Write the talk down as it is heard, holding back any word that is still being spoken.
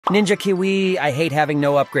Ninja Kiwi, I hate having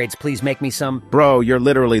no upgrades. Please make me some. Bro, you're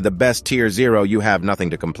literally the best tier 0. You have nothing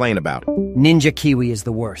to complain about. Ninja Kiwi is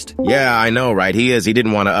the worst. Yeah, I know, right? He is. He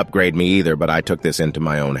didn't want to upgrade me either, but I took this into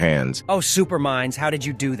my own hands. Oh, Superminds, how did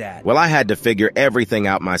you do that? Well, I had to figure everything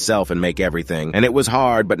out myself and make everything, and it was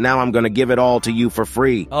hard, but now I'm gonna give it all to you for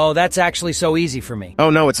free. Oh, that's actually so easy for me. Oh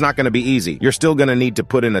no, it's not gonna be easy. You're still gonna need to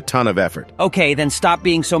put in a ton of effort. Okay, then stop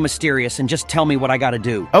being so mysterious and just tell me what I gotta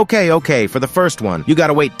do. Okay, for the first one, you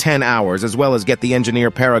gotta wait 10 hours, as well as get the Engineer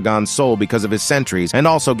Paragon's soul because of his sentries, and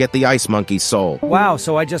also get the Ice Monkey's soul. Wow,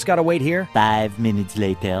 so I just gotta wait here? 5 minutes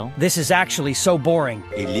later. This is actually so boring.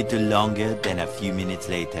 A little longer than a few minutes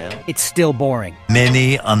later. It's still boring.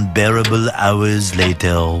 Many unbearable hours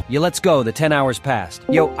later. Yeah, let's go. The 10 hours passed.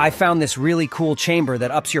 Yo, I found this really cool chamber that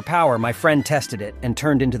ups your power. My friend tested it and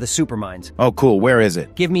turned into the Superminds. Oh, cool. Where is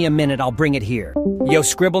it? Give me a minute. I'll bring it here. Yo,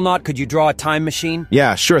 Scribblenaught, could you draw a time machine?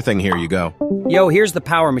 Yeah, sure thing. Here you go. Yo, here's the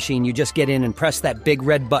power machine. You just get in and press that big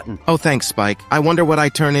red button. Oh, thanks, Spike. I wonder what I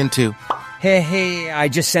turn into. Hey, I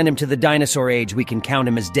just sent him to the dinosaur age. We can count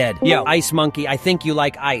him as dead. Yo, Ice Monkey, I think you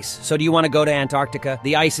like ice. So do you want to go to Antarctica?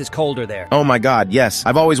 The ice is colder there. Oh my god, yes.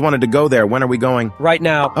 I've always wanted to go there. When are we going? Right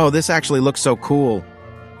now. Oh, this actually looks so cool.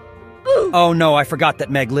 Oh no, I forgot that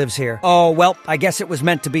Meg lives here. Oh, well, I guess it was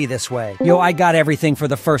meant to be this way. Yo, I got everything for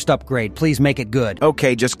the first upgrade. Please make it good.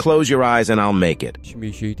 Okay, just close your eyes and I'll make it.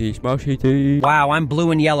 Wow, I'm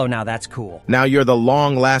blue and yellow now. That's cool. Now you're the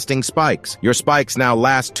long-lasting spikes. Your spikes now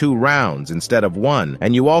last 2 rounds instead of 1,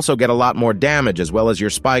 and you also get a lot more damage as well as your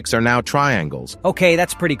spikes are now triangles. Okay,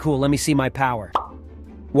 that's pretty cool. Let me see my power.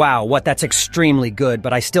 Wow, that's extremely good,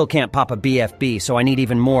 but I still can't pop a BFB, so I need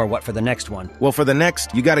even more. What for the next one? Well, for the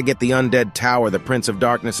next, you gotta get the Undead Tower, the Prince of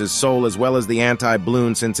Darkness's soul, as well as the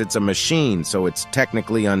Anti-Bloon, since it's a machine, so it's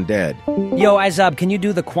technically undead. Yo, Azab, can you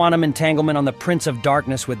do the quantum entanglement on the Prince of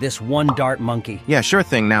Darkness with this 1 dart monkey? Yeah, sure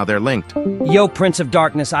thing, now they're linked. Yo, Prince of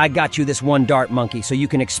Darkness, I got you this 1 dart monkey, so you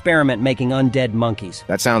can experiment making undead monkeys.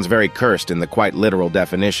 That sounds very cursed in the quite literal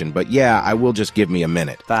definition, but yeah, I will just give me a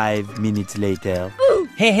minute. 5 minutes later.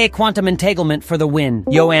 Hey, quantum entanglement for the win.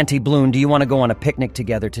 Yo, Anti-Bloon, do you want to go on a picnic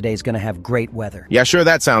together? Today's gonna have great weather. Yeah, sure,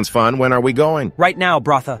 that sounds fun. When are we going? Right now,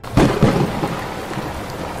 Brotha.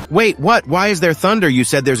 Wait, what? Why is there thunder? You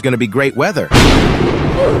said there's gonna be great weather.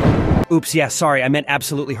 Oops, yeah, sorry, I meant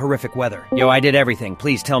absolutely horrific weather. Yo, I did everything.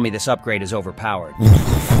 Please tell me this upgrade is overpowered.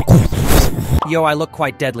 Yo, I look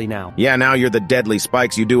quite deadly now. Yeah, now you're the deadly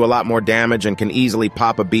spikes. You do a lot more damage and can easily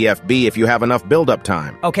pop a BFB if you have enough build-up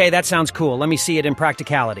time. Okay, that sounds cool. Let me see it in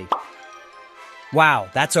practicality. Wow,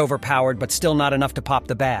 that's overpowered, but still not enough to pop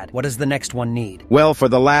the B.A.D. What does the next one need? Well, for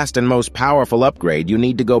the last and most powerful upgrade, you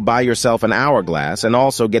need to go buy yourself an hourglass and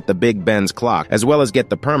also get the Big Ben's clock, as well as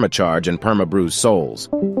get the permacharge and permabrew's souls.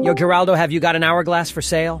 Yo, Geraldo, have you got an hourglass for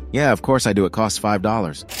sale? Yeah, of course I do. It costs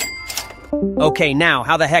 $5. Okay, now,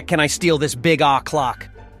 how the heck can I steal this big clock?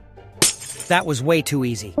 That was way too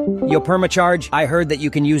easy. Yo, Permacharge, I heard that you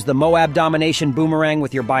can use the Moab Domination Boomerang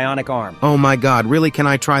with your bionic arm. Oh my god, really? Can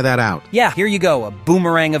I try that out? Yeah, here you go, a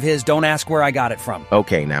boomerang of his. Don't ask where I got it from.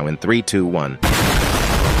 Okay, now in 3, 2, 1.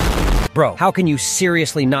 Bro, how can you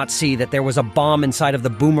seriously not see that there was a bomb inside of the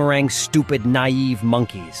boomerang, stupid, naive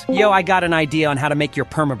monkeys? Yo, I got an idea on how to make your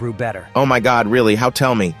permabrew better. Oh my god, really? How?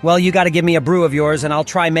 Tell me. Well, you gotta give me a brew of yours, and I'll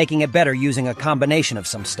try making it better using a combination of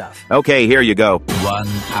some stuff. Okay, here you go. 1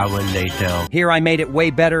 hour later. Here, I made it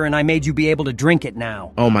way better, and I made you be able to drink it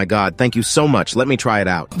now. Oh my god, thank you so much. Let me try it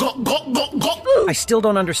out. I still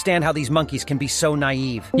don't understand how these monkeys can be so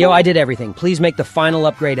naive. Yo, I did everything. Please make the final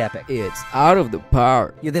upgrade epic. It's out of the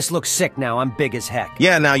park. Yo, this looks sick now. I'm big as heck.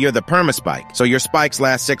 Yeah, now you're the perma-spike. So your spikes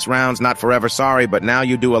last 6 rounds, not forever sorry, but now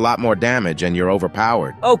you do a lot more damage and you're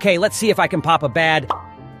overpowered. Okay, let's see if I can pop a B.A.D.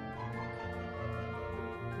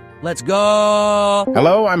 Let's go!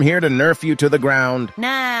 Hello, I'm here to nerf you to the ground.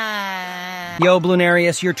 Yo,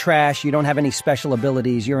 Bloonarius, you're trash. You don't have any special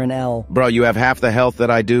abilities. You're an L. Bro, you have half the health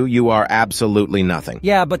that I do. You are absolutely nothing.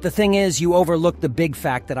 Yeah, but the thing is, you overlook the big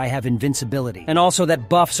fact that I have invincibility. And also that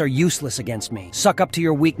buffs are useless against me. Suck up to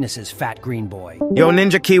your weaknesses, fat green boy. Yo,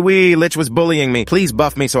 Ninja Kiwi, Lich was bullying me. Please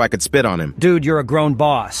buff me so I could spit on him. Dude, you're a grown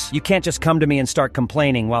boss. You can't just come to me and start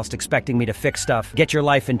complaining whilst expecting me to fix stuff. Get your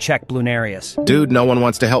life in check, Bloonarius. Dude, no one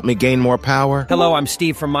wants to help me gain more power? Hello, I'm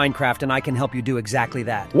Steve from Minecraft, and I can help you do exactly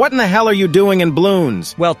that. What in the hell are you doing in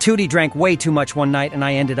Bloons? Well, Tootie drank way too much one night, and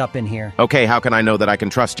I ended up in here. Okay, how can I know that I can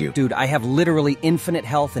trust you? Dude, I have literally infinite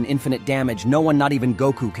health and infinite damage. No one, not even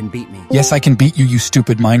Goku, can beat me. Yes, I can beat you, you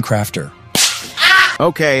stupid Minecrafter.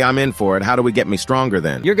 Okay, I'm in for it. How do we get me stronger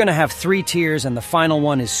then? You're gonna have 3 tiers, and the final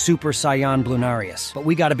one is Super Saiyan Blunarius. But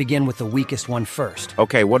we gotta begin with the weakest one first.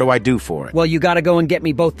 Okay, what do I do for it? Well, you gotta go and get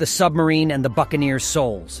me both the submarine and the Buccaneer's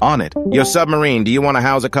souls. On it. Your submarine, do you want to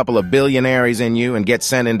house a couple of billionaires in you and get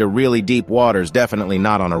sent into really deep waters? Definitely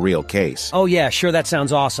not on a real case. Oh yeah, sure, that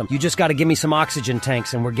sounds awesome. You just gotta give me some oxygen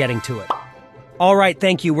tanks and we're getting to it. All right,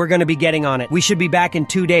 thank you. We're gonna be getting on it. We should be back in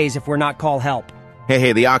 2 days if we're not call help.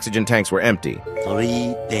 Hey, the oxygen tanks were empty.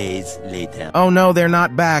 3 days later. Oh no, they're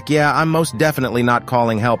not back. Yeah, I'm most definitely not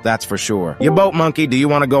calling help, that's for sure. Your boat monkey, do you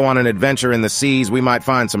want to go on an adventure in the seas? We might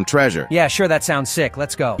find some treasure. Yeah, sure, that sounds sick.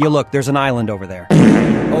 Let's go. You look, there's an island over there.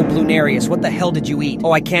 Oh, Blunarius, what the hell did you eat?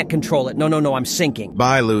 Oh, I can't control it. No, I'm sinking.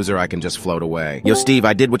 Bye, loser, I can just float away. Yo, Steve,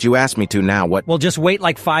 I did what you asked me to, now what? Well, just wait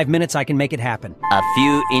like 5 minutes, I can make it happen. A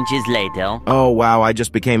few inches later. Oh, wow, I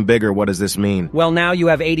just became bigger. What does this mean? Well, now you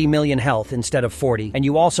have 80 million health instead of 40, and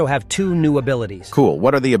you also have 2 new abilities. Cool,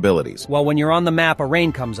 what are the abilities? Well, when you're on the map, a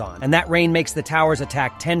rain comes on, and that rain makes the towers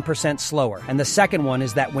attack 10% slower. And the second one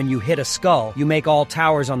is that when you hit a skull, you make all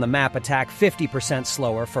towers on the map attack 50%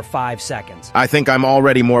 slower for 5 seconds. I think I'm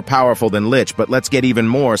already more powerful than Lich, but let's get even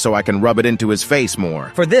more so I can rub it into his face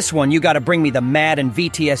more. For this one, you gotta bring me the MAD and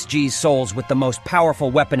VTSG's souls with the most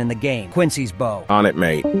powerful weapon in the game, Quincy's bow. On it,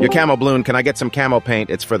 mate. Your camo balloon, can I get some camo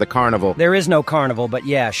paint? It's for the carnival. There is no carnival, but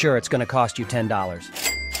yeah, sure, it's gonna cost you $10.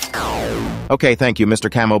 Okay, thank you,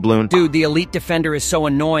 Mr. Camo Balloon. Dude, the Elite Defender is so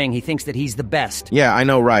annoying, he thinks that he's the best. Yeah, I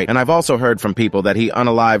know, right. And I've also heard from people that he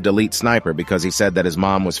unalived Elite Sniper because he said that his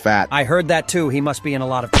mom was fat. I heard that too, he must be in a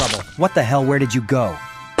lot of trouble. What the hell, where did you go?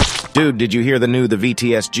 Dude, did you hear the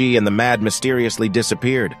VTSG and the MAD mysteriously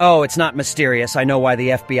disappeared? Oh, it's not mysterious. I know why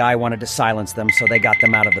the FBI wanted to silence them, so they got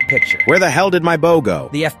them out of the picture. Where the hell did my bow go?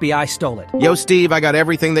 The FBI stole it. Yo, Steve, I got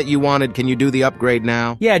everything that you wanted. Can you do the upgrade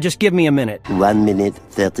now? Yeah, just give me a minute. 1 minute,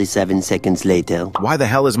 37 seconds later. Why the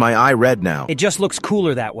hell is my eye red now? It just looks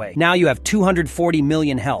cooler that way. Now you have 240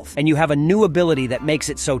 million health, and you have a new ability that makes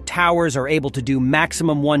it so towers are able to do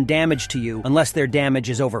maximum 1 damage to you unless their damage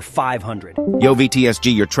is over 500. Yo,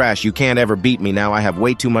 VTSG, you're trash. You can't ever beat me now. I have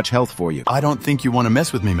way too much health for you. I don't think you want to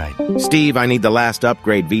mess with me, mate. Steve, I need the last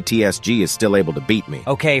upgrade. VTSG is still able to beat me.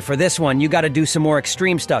 Okay, for this one, you gotta do some more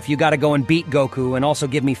extreme stuff. You gotta go and beat Goku, and also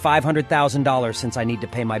give me $500,000 since I need to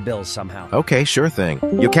pay my bills somehow. Okay, sure thing.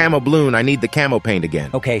 Your camo balloon, I need the camo paint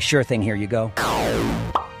again. Okay, sure thing, here you go.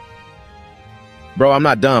 Bro, I'm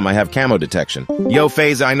not dumb. I have camo detection. Yo,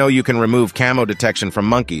 FaZe, I know you can remove camo detection from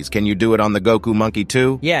monkeys. Can you do it on the Goku monkey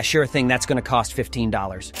too? Yeah, sure thing. That's gonna cost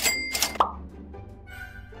 $15.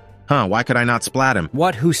 Huh, why could I not splat him?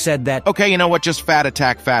 What? Who said that? Okay, you know what? Just fat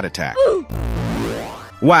attack, fat attack.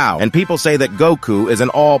 Wow, and people say that Goku is an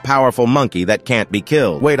all-powerful monkey that can't be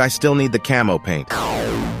killed. Wait, I still need the camo paint.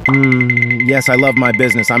 Yes, I love my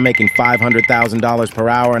business. I'm making $500,000 per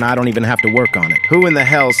hour and I don't even have to work on it. Who in the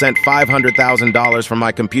hell sent $500,000 from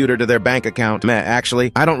my computer to their bank account? Meh,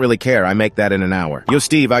 actually, I don't really care. I make that in an hour. Yo,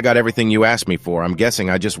 Steve, I got everything you asked me for. I'm guessing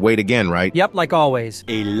I just wait again, right? Yep, like always.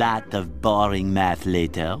 A lot of boring math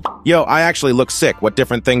later. Yo, I actually look sick. What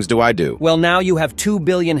different things do I do? Well, now you have 2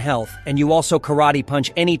 billion health, and you also karate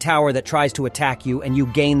punch any tower that tries to attack you, and you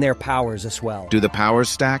gain their powers as well. Do the powers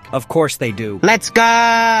stack? Of course they do. Let's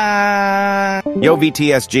go! Yo,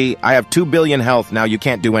 VTSG, I have 2 billion health. Now you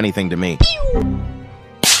can't do anything to me.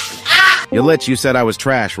 You Lich, you said I was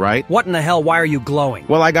trash, right? What in the hell? Why are you glowing?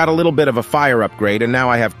 Well, I got a little bit of a fire upgrade, and now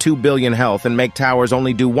I have 2 billion health and make towers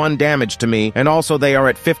only do 1 damage to me, and also they are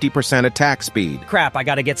at 50% attack speed. Crap, I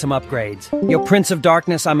gotta get some upgrades. Yo, Prince of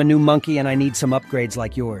Darkness, I'm a new monkey and I need some upgrades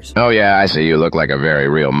like yours. Oh yeah, I see. You look like a very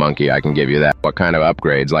real monkey. I can give you that. What kind of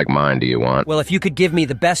upgrades like mine do you want? Well, if you could give me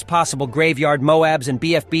the best possible graveyard Moabs and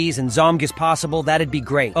BFBs and Zomgas possible, that'd be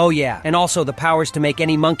great. Oh yeah, and also the powers to make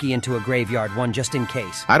any monkey into a graveyard one just in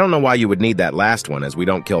case. I don't know why you would need that last one, as we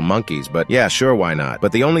don't kill monkeys, but yeah, sure, why not?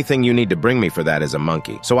 But the only thing you need to bring me for that is a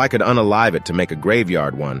monkey, so I could unalive it to make a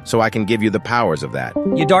graveyard one, so I can give you the powers of that.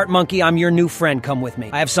 You dart monkey, I'm your new friend, come with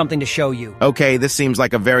me. I have something to show you. Okay, this seems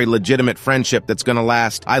like a very legitimate friendship that's gonna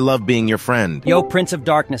last. I love being your friend. Yo, Prince of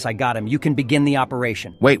Darkness, I got him. You can begin the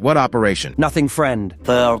operation. Wait, what operation? Nothing, friend.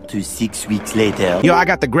 4 to 6 weeks later. Yo, I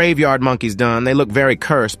got the graveyard monkeys done. They look very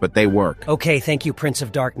cursed, but they work. Okay, thank you, Prince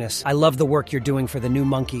of Darkness. I love the work you're doing for the new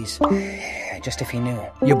monkeys. Just if he knew.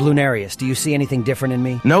 Yo, Blunarius, do you see anything different in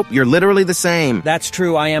me? Nope, you're literally the same. That's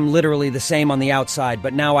true, I am literally the same on the outside,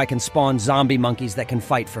 but now I can spawn zombie monkeys that can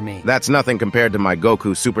fight for me. That's nothing compared to my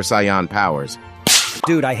Goku Super Saiyan powers.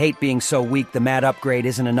 Dude, I hate being so weak. The mad upgrade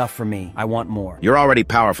isn't enough for me. I want more. You're already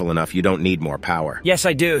powerful enough, you don't need more power. Yes,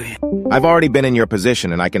 I do. I've already been in your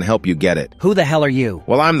position and I can help you get it. Who the hell are you?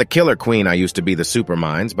 Well, I'm the killer queen. I used to be the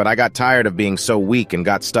superminds, but I got tired of being so weak and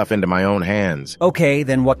got stuff into my own hands. Okay,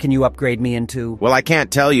 then what can you upgrade me into? Well, I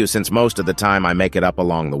can't tell you since most of the time I make it up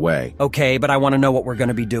along the way. Okay, but I want to know what we're going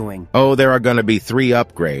to be doing. Oh, there are going to be 3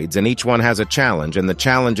 upgrades, and each one has a challenge, and the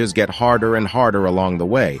challenges get harder and harder along the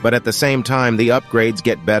way. But at the same time, the upgrades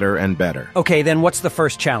get better and better. Okay, then what's the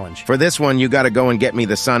first challenge? For this one, you gotta go and get me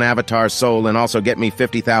the Sun Avatar's soul and also get me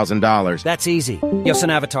 $50,000. That's easy. Yo, Sun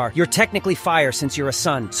Avatar, you're technically fire since you're a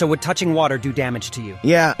sun, so would touching water do damage to you?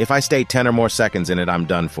 Yeah, if I stay 10 or more seconds in it, I'm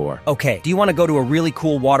done for. Okay, do you want to go to a really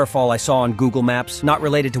cool waterfall I saw on Google Maps? Not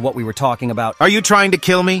related to what we were talking about. Are you trying to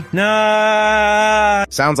kill me? Nah.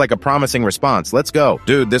 Sounds like a promising response. Let's go.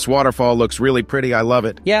 Dude, this waterfall looks really pretty. I love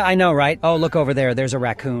it. Yeah, I know, right? Oh, look over there. There's a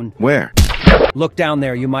raccoon. Where? Look down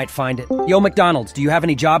there. You might find it. Yo, McDonald's, do you have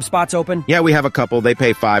any job spots open? Yeah, we have a couple. They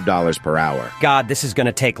pay $5 per hour. God, this is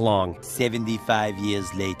gonna take long. 75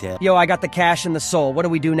 years later. Yo, I got the cash and the soul. What do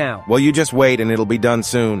we do now? Well, you just wait and it'll be done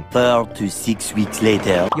soon. 4 to 6 weeks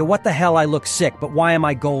later. Yo, what the hell? I look sick, but why am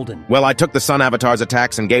I golden? Well, I took the Sun Avatar's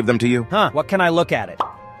attacks and gave them to you. Huh, what can I look at it?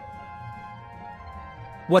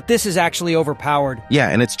 What, this is actually overpowered? Yeah,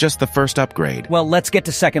 and it's just the first upgrade. Well, let's get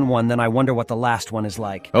to second one, then I wonder what the last one is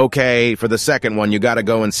like. Okay, for the second one, you gotta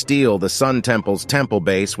go and steal the Sun Temple's temple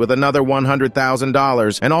base with another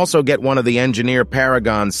 $100,000, and also get one of the Engineer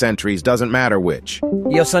Paragon sentries, doesn't matter which.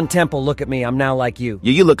 Yo, Sun Temple, look at me, I'm now like you.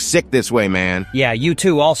 You look sick this way, man. Yeah, you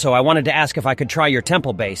too. Also, I wanted to ask if I could try your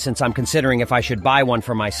temple base, since I'm considering if I should buy one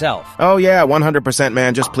for myself. Oh yeah, 100%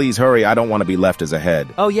 man, just please hurry, I don't want to be left as a head.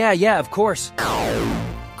 Oh yeah, of course.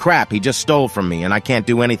 Crap, he just stole from me and I can't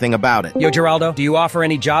do anything about it. Yo, Geraldo, do you offer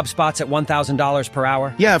any job spots at $1,000 per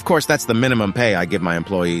hour? Yeah, of course, that's the minimum pay I give my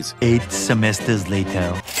employees. 8 semesters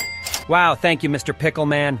later. Wow, thank you, Mr.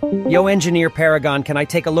 Pickleman. Yo, Engineer Paragon, can I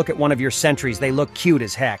take a look at one of your sentries? They look cute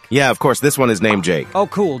as heck. Yeah, of course, this one is named Jake. Oh,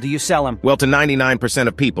 cool. Do you sell him? Well, to 99%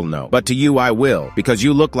 of people, no. But to you, I will, because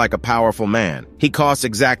you look like a powerful man. He costs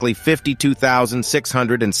exactly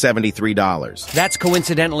 $52,673. That's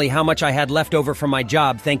coincidentally how much I had left over from my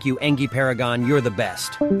job. Thank you, Engi Paragon. You're the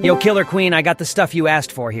best. Yo, Killer Queen, I got the stuff you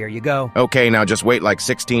asked for here. You go. Okay, now just wait like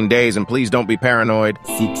 16 days and please don't be paranoid.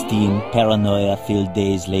 16 paranoia-filled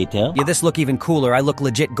days later. Yeah, this look even cooler. I look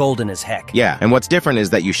legit golden as heck. Yeah, and what's different is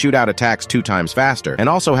that you shoot out attacks 2 times faster, and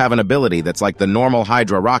also have an ability that's like the normal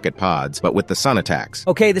Hydra rocket pods, but with the sun attacks.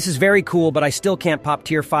 Okay, this is very cool, but I still can't pop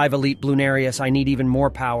Tier 5 Elite Blunarius. I need even more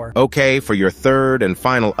power. Okay, for your third and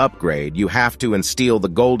final upgrade, you have to and steal the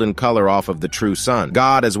golden color off of the true sun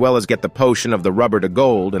god, as well as get the potion of the rubber to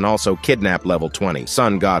gold, and also kidnap level 20,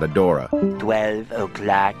 sun god Adora. 12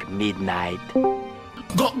 o'clock midnight.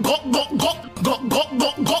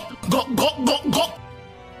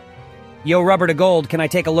 Yo, Rubber to Gold, can I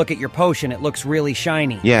take a look at your potion? It looks really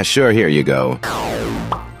shiny. Yeah, sure, here you go.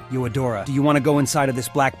 Yo, Adora, do you want to go inside of this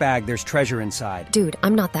black bag? There's treasure inside. Dude,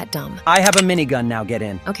 I'm not that dumb. I have a minigun now, get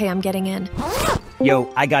in. Okay, I'm getting in.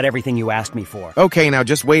 Yo, I got everything you asked me for. Okay, now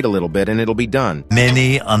just wait a little bit and it'll be done.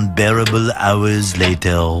 Many unbearable hours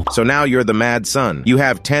later. So now you're the Mad Sun. You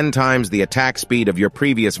have 10 times the attack speed of your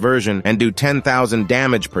previous version and do 10,000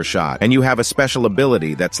 damage per shot. And you have a special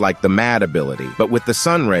ability that's like the Mad ability, but with the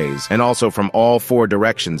sun rays and also from all 4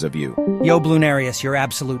 directions of you. Yo, Blunarius, you're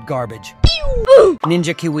absolute garbage.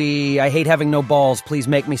 Ninja Kiwi, I hate having no balls. Please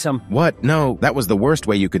make me some. What? No, that was the worst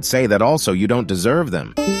way you could say that. Also, you don't deserve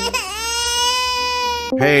them.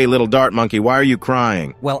 Hey, little dart monkey, why are you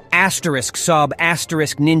crying? Well, asterisk sub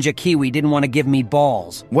asterisk Ninja Kiwi didn't want to give me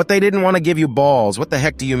balls. What, they didn't want to give you balls? What the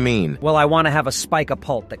heck do you mean? Well, I want to have a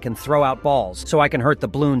spike-a-pult that can throw out balls, so I can hurt the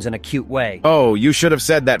balloons in a cute way. Oh, you should have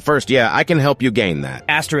said that first. Yeah, I can help you gain that.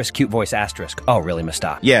 Asterisk cute voice asterisk. Oh, really,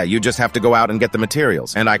 Mista? Yeah, you just have to go out and get the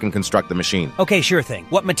materials, and I can construct the machine. Okay, sure thing.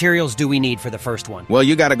 What materials do we need for the first one? Well,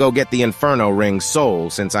 you gotta go get the Inferno Ring's soul,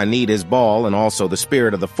 since I need his ball, and also the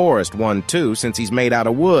Spirit of the Forest one, too, since he's made out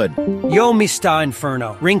of wood. Yo, Mista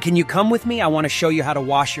Inferno. Ring, can you come with me? I want to show you how to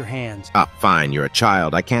wash your hands. Ah, fine, you're a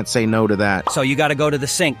child. I can't say no to that. So you gotta go to the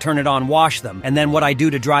sink, turn it on, wash them, and then what I do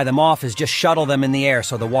to dry them off is just shuttle them in the air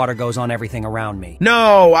so the water goes on everything around me.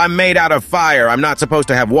 No, I'm made out of fire. I'm not supposed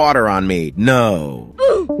to have water on me. No.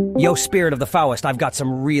 Yo, Spirit of the Faust, I've got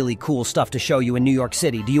some really cool stuff to show you in New York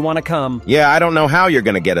City. Do you want to come? Yeah, I don't know how you're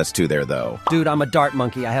gonna get us to there, though. Dude, I'm a dart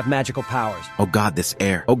monkey. I have magical powers. Oh god, this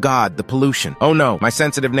air. Oh god, the pollution. Oh no, my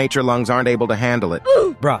sensitive nature lungs aren't able to handle it.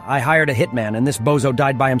 Bruh, I hired a hitman and this bozo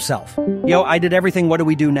died by himself. Yo, I did everything. What do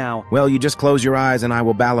we do now? Well, you just close your eyes and I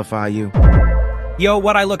will ballify you. Yo,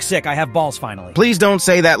 what, I look sick. I have balls finally. Please don't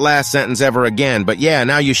say that last sentence ever again, but yeah,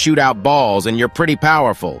 now you shoot out balls and you're pretty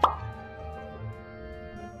powerful.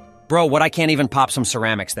 Bro, what, I can't even pop some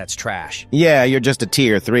ceramics. That's trash. Yeah, you're just a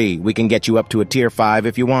tier 3. We can get you up to a tier 5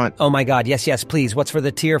 if you want. Oh my god, yes, yes, please. What's for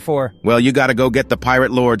the tier 4? Well, you gotta go get the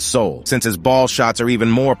Pirate Lord's soul, since his ball shots are even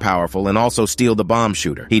more powerful, and also steal the bomb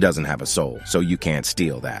shooter. He doesn't have a soul, so you can't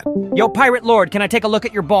steal that. Yo, Pirate Lord, can I take a look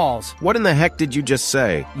at your balls? What in the heck did you just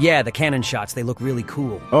say? Yeah, the cannon shots, they look really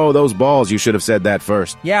cool. Oh, those balls, you should have said that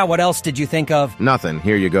first. Yeah, what else did you think of? Nothing.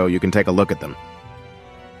 Here you go, you can take a look at them.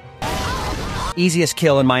 Easiest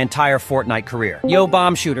kill in my entire Fortnite career. Yo,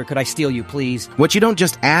 bomb shooter, could I steal you, please? What, you don't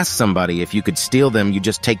just ask somebody if you could steal them, you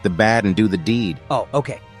just take the bad and do the deed. Oh,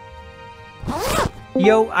 okay.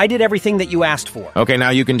 Yo, I did everything that you asked for. Okay,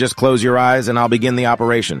 now you can just close your eyes and I'll begin the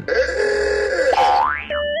operation.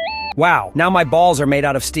 Wow, now my balls are made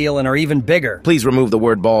out of steel and are even bigger. Please remove the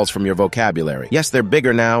word balls from your vocabulary. Yes, they're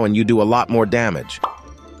bigger now and you do a lot more damage.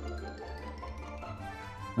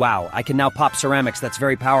 Wow, I can now pop ceramics. That's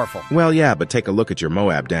very powerful. Well, yeah, but take a look at your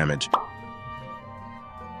Moab damage.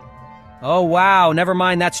 Oh, wow, never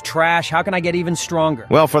mind, that's trash. How can I get even stronger?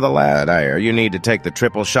 Well, for the lad, you need to take the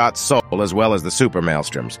triple shot soul as well as the super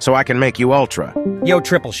maelstroms, so I can make you ultra. Yo,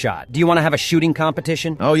 triple shot, do you want to have a shooting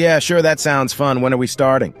competition? Oh yeah, sure, that sounds fun. When are we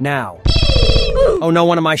starting? Now. Oh no,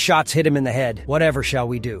 one of my shots hit him in the head. Whatever shall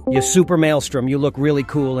we do? You super maelstrom, you look really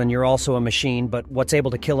cool and you're also a machine, but what's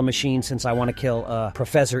able to kill a machine since I want to kill,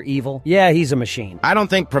 Professor Evil? Yeah, he's a machine. I don't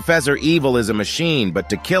think Professor Evil is a machine, but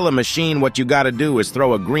to kill a machine, what you gotta do is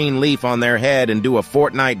throw a green leaf on their head and do a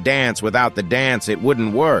Fortnite dance. Without the dance, it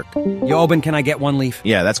wouldn't work. Yo, Oben, can I get one leaf?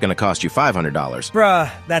 Yeah, that's gonna cost you $500.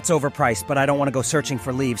 Bruh, that's overpriced, but I don't want to go searching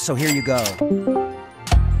for leaves, so here you go.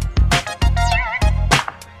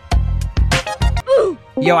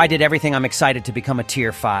 Yo, I did everything. I'm excited to become a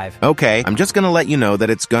tier 5. Okay, I'm just gonna let you know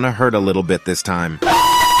that it's gonna hurt a little bit this time.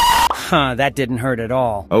 Huh, that didn't hurt at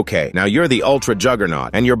all. Okay, now you're the Ultra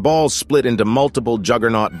Juggernaut, and your balls split into multiple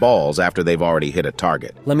Juggernaut balls after they've already hit a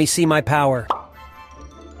target. Let me see my power.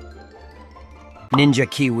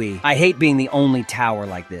 Ninja Kiwi. I hate being the only tower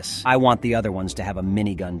like this. I want the other ones to have a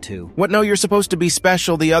minigun too. What? No, you're supposed to be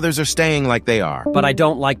special. The others are staying like they are. But I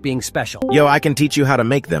don't like being special. Yo, I can teach you how to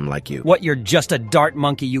make them like you. What, you're just a dart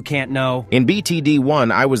monkey you can't know? In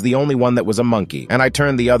BTD1, I was the only one that was a monkey, and I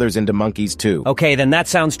turned the others into monkeys too. Okay, then that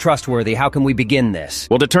sounds trustworthy. How can we begin this?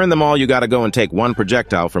 Well, to turn them all, you gotta go and take one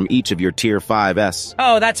projectile from each of your tier 5s.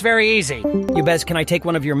 Oh, that's very easy. You best, can I take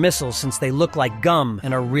one of your missiles since they look like gum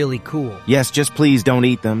and are really cool? Yes, just please don't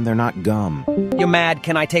eat them. They're not gum. You mad?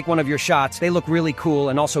 Can I take one of your shots? They look really cool,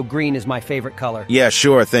 and also green is my favorite color. Yeah,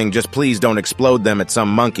 sure thing. Just please don't explode them at some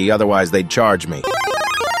monkey, otherwise they'd charge me.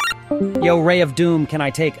 Yo, Ray of Doom, can I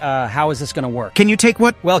take, how is this gonna work? Can you take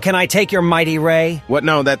what? Well, can I take your mighty ray? What?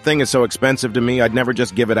 No, that thing is so expensive to me, I'd never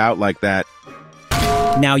just give it out like that.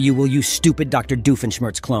 Now you will, you stupid Dr.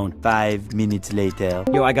 Doofenshmirtz clone. 5 minutes later.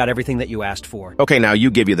 Yo, I got everything that you asked for. Okay, now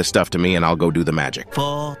you give you the stuff to me and I'll go do the magic.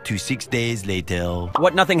 4 to 6 days later.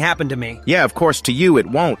 What, nothing happened to me? Yeah, of course, to you it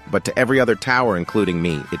won't, but to every other tower, including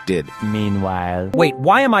me, it did. Meanwhile. Wait,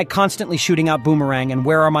 why am I constantly shooting out boomerang and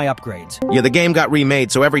where are my upgrades? Yeah, the game got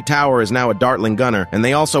remade, so every tower is now a Dartling gunner, and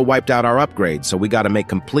they also wiped out our upgrades, so we gotta make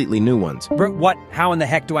completely new ones. What? How in the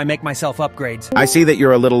heck do I make myself upgrades? I see that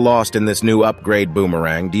you're a little lost in this new upgrade boomerang.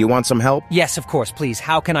 Do you want some help? Yes, of course, please.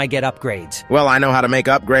 How can I get upgrades? Well, I know how to make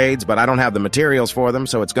upgrades, but I don't have the materials for them,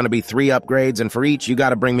 so it's gonna be 3 upgrades, and for each, you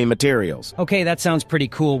gotta bring me materials. Okay, that sounds pretty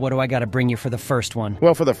cool. What do I gotta bring you for the first one?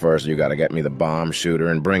 Well, for the first, you gotta get me the bomb shooter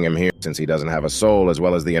and bring him here, since he doesn't have a soul, as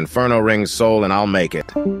well as the Inferno Ring's soul, and I'll make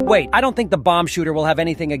it. Wait, I don't think the bomb shooter will have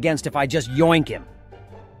anything against if I just yoink him.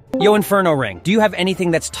 Yo, Inferno Ring, do you have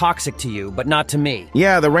anything that's toxic to you, but not to me?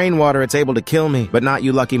 Yeah, the rainwater, it's able to kill me, but not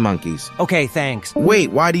you lucky monkeys. Okay, thanks.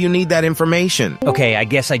 Wait, why do you need that information? Okay, I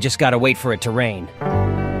guess I just gotta wait for it to rain.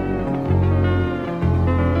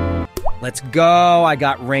 Let's go, I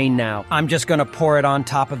got rain now. I'm just gonna pour it on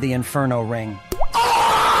top of the Inferno Ring.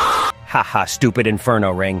 Haha, stupid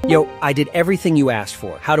Inferno Ring. Yo, I did everything you asked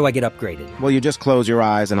for. How do I get upgraded? Well, you just close your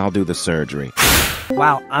eyes and I'll do the surgery.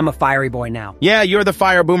 Wow, I'm a fiery boy now. Yeah, you're the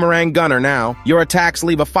fire boomerang gunner now. Your attacks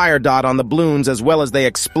leave a fire dot on the balloons as well as they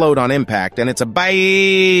explode on impact, and it's a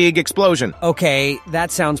big explosion. Okay, that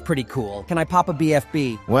sounds pretty cool. Can I pop a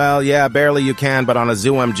BFB? Well, yeah, barely you can, but on a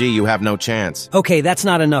ZooMG you have no chance. Okay, that's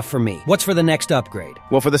not enough for me. What's for the next upgrade?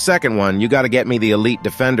 Well, for the second one, you gotta get me the Elite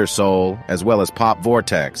Defender Soul, as well as Pop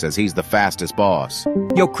Vortex, as he's the fastest boss.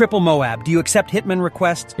 Yo, Cripple Moab, do you accept Hitman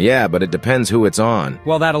requests? Yeah, but it depends who it's on.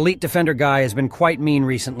 Well, that Elite Defender guy has been quite mean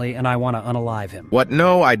recently, and I want to unalive him. What?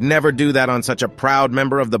 No, I'd never do that on such a proud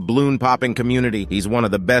member of the balloon-popping community. He's one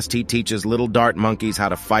of the best. He teaches little dart monkeys how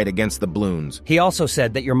to fight against the balloons. He also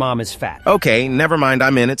said that your mom is fat. Okay, never mind,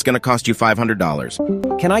 I'm in. It's gonna cost you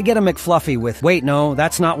 $500. Can I get a McFluffy with... Wait, no,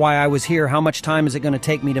 that's not why I was here. How much time is it going to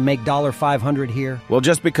take me to make $500 here? Well,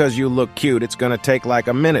 just because you look cute, it's gonna take like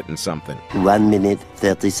a minute and something. 1 minute,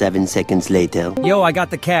 37 seconds later. Yo, I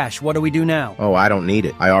got the cash. What do we do now? Oh, I don't need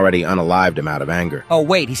it. I already unalived him out of anger. Oh,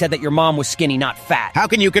 wait, he said that your mom was skinny, not fat. How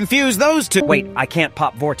can you confuse those two? Wait, I can't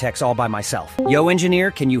pop Vortex all by myself. Yo,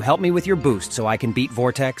 engineer, can you help me with your boost so I can beat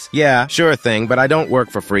Vortex? Yeah, sure thing, but I don't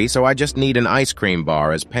work for free, so I just need an ice cream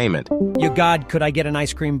bar as payment. Yo, God, could I get an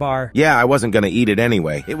ice cream bar? Yeah, I wasn't gonna eat it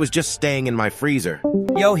anyway. It was just staying in my freezer.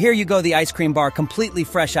 Yo, here you go, the ice cream bar, completely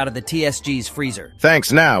fresh out of the TSG's freezer.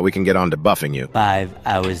 Thanks, now we can get on to buffing you. 5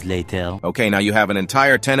 hours later. Okay, now you have an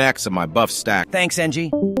entire 10x of my buff stack. Thanks,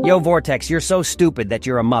 Engie. Yo, Vortex, you're so stupid that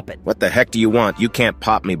you're a Muppet. What the heck do you want? You can't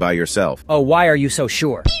pop me by yourself. Oh, why are you so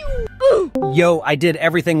sure? Yo, I did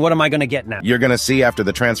everything. What am I gonna get now? You're gonna see after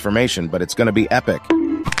the transformation, but it's gonna be epic.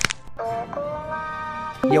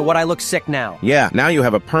 Yo, what, I look sick now. Yeah, now you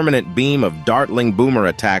have a permanent beam of dartling boomer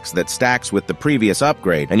attacks that stacks with the previous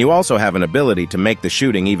upgrade, and you also have an ability to make the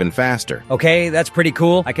shooting even faster. Okay, that's pretty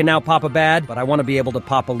cool. I can now pop a B.A.D, but I want to be able to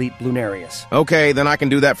pop Elite Bloonarius. Okay, then I can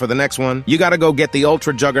do that for the next one. You gotta go get the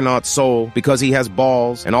Ultra Juggernaut Soul, because he has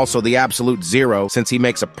balls, and also the Absolute Zero, since he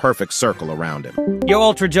makes a perfect circle around him. Yo,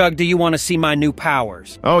 Ultra Jug, do you want to see my new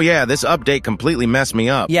powers? Oh yeah, this update completely messed me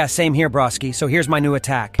up. Yeah, same here, Broski. So here's my new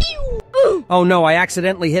attack. Oh no, I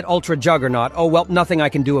accidentally hit Ultra Juggernaut. Oh well, nothing I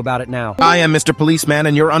can do about it now. I am Mr. Policeman,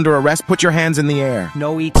 and you're under arrest. Put your hands in the air.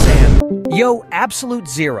 No eat sand. Yo, Absolute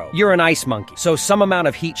Zero. You're an ice monkey, so some amount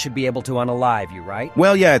of heat should be able to unalive you, right?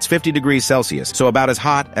 Well, yeah, it's 50 degrees Celsius, so about as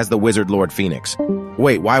hot as the Wizard Lord Phoenix.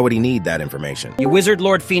 Wait, why would he need that information? You Wizard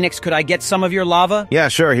Lord Phoenix, could I get some of your lava? Yeah,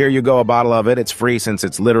 sure, here you go, a bottle of it. It's free since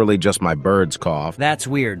it's literally just my bird's cough. That's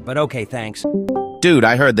weird, but okay, thanks. Dude,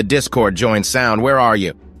 I heard the Discord joined sound. Where are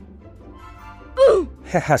you?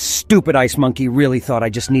 Haha, stupid ice monkey really thought I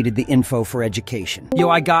just needed the info for education. Yo,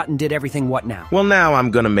 I got and did everything. What now? Well, now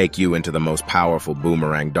I'm gonna make you into the most powerful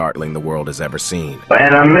boomerang dartling the world has ever seen.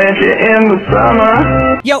 When I met you in the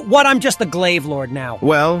summer. Yo, what? I'm just the Glaive Lord now.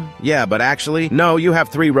 Well, yeah, but actually, no, you have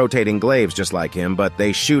 3 rotating glaives just like him, but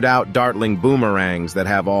they shoot out dartling boomerangs that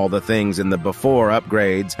have all the things in the before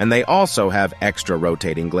upgrades, and they also have extra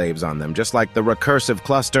rotating glaives on them, just like the recursive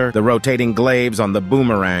cluster. The rotating glaives on the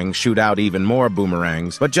boomerang shoot out even more boomerangs,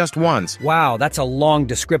 but just once. Wow, that's a long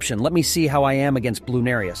description. Let me see how I am against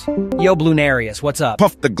Bloonarius. Yo, Bloonarius, what's up?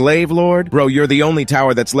 Puff the Glaive Lord? Bro, you're the only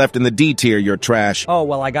tower that's left in the D tier, you're trash. Oh,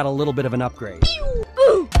 well, I got a little bit of an upgrade.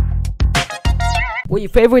 What your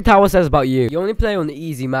favorite tower says about you. You only play on the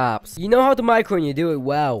easy maps. You know how to micro and you do it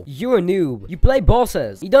well. You're a noob. You play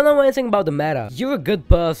bosses. You don't know anything about the meta. You're a good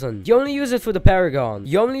person. You only use it for the Paragon.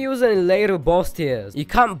 You only use it in later boss tiers. You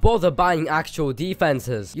can't bother buying actual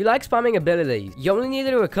defenses. You like spamming abilities. You only need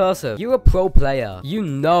a recursive. You're a pro player. You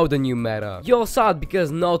know the new meta. You're sad because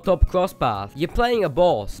no top crosspath. You're playing a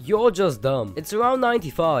boss. You're just dumb. It's around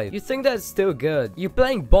 95. You think that's still good. You're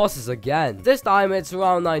playing bosses again. This time it's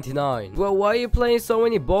around 99. Well, why are you playing so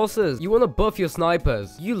many bosses? You wanna buff your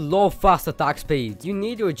snipers. You love fast attack speed. You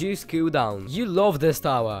need reduced cooldown. You love this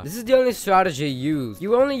tower. This is the only strategy you use.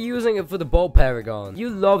 You're only using it for the bolt paragon.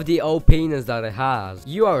 You love the OPness that it has.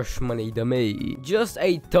 You are a shmoney dummy. Just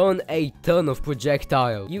a ton of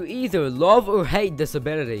projectile. You either love or hate this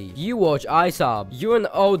ability. You watch ISAB. You're an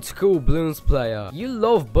old school Bloons player. You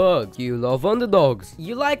love bugs. You love underdogs.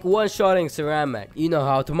 You like one-shotting ceramic. You know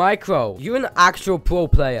how to micro. You're an actual pro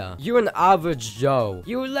player. You're an average Joe.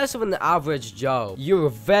 You're less of an average Joe. You're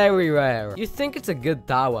very rare. You think it's a good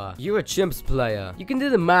tower. You're a chimps player. You can do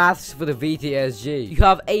the maths for the VTSG. You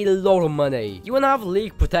have a lot of money. You wanna have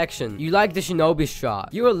league protection. You like the Shinobi strat.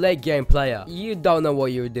 You're a late game player. You don't know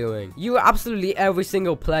what you're doing. You're absolutely every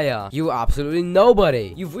single player. You're absolutely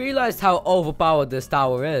nobody. You've realized how overpowered this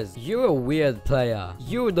tower is. You're a weird player.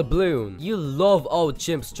 You're the Bloon. You love old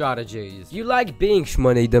chimp strategies. You like being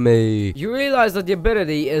shmoney dummy. You realize that the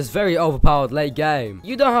ability is very overpowered late game.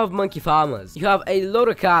 You don't have monkey farmers. You have a lot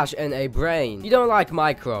of cash and a brain. You don't like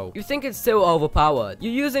micro. You think it's still overpowered.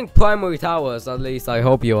 You're using primary towers, at least I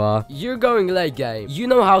hope you are. You're going late game. You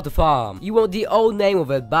know how to farm. You want the old name of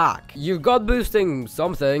it back. You're god boosting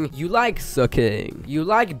something. You like sucking. You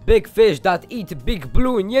like big fish that eat big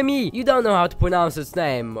balloon. Yummy. You don't know how to pronounce its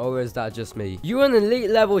name, or is that just me? You're an elite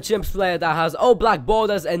level chimps player that has all black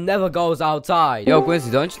borders and never goes outside. Yo, Quincy,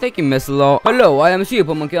 don't you take your missile out? Hello, I am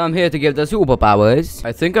Super Monkey. I'm here to give the super power. superpowers.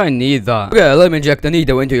 I think I need that. Okay, let me inject the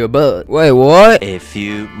needle into your butt. Wait, what? A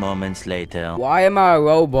few moments later. Why am I a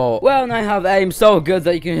robot? Well, I have aim so good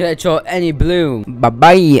that you can headshot any bloom.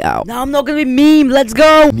 Bye-bye. Now I'm not gonna be meme. Let's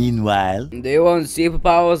go. Meanwhile. Do you want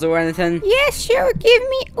superpowers or anything? Yes, sure, give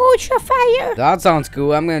me ultra fire. That sounds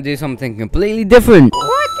cool. I'm gonna do something completely different.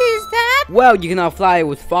 What is that? Well, you can now fly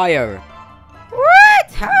with fire.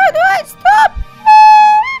 What? How do I stop?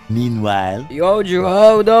 Meanwhile. Yo,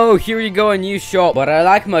 Geraldo, here you go, a new shop. But I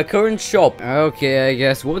like my current shop. Okay, I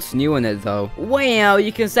guess. What's new in it, though? Well,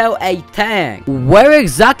 you can sell a tank. Where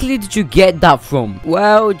exactly did you get that from?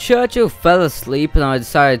 Well, Churchill fell asleep and I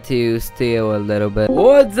decided to steal a little bit.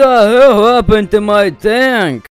 What the hell happened to my tank?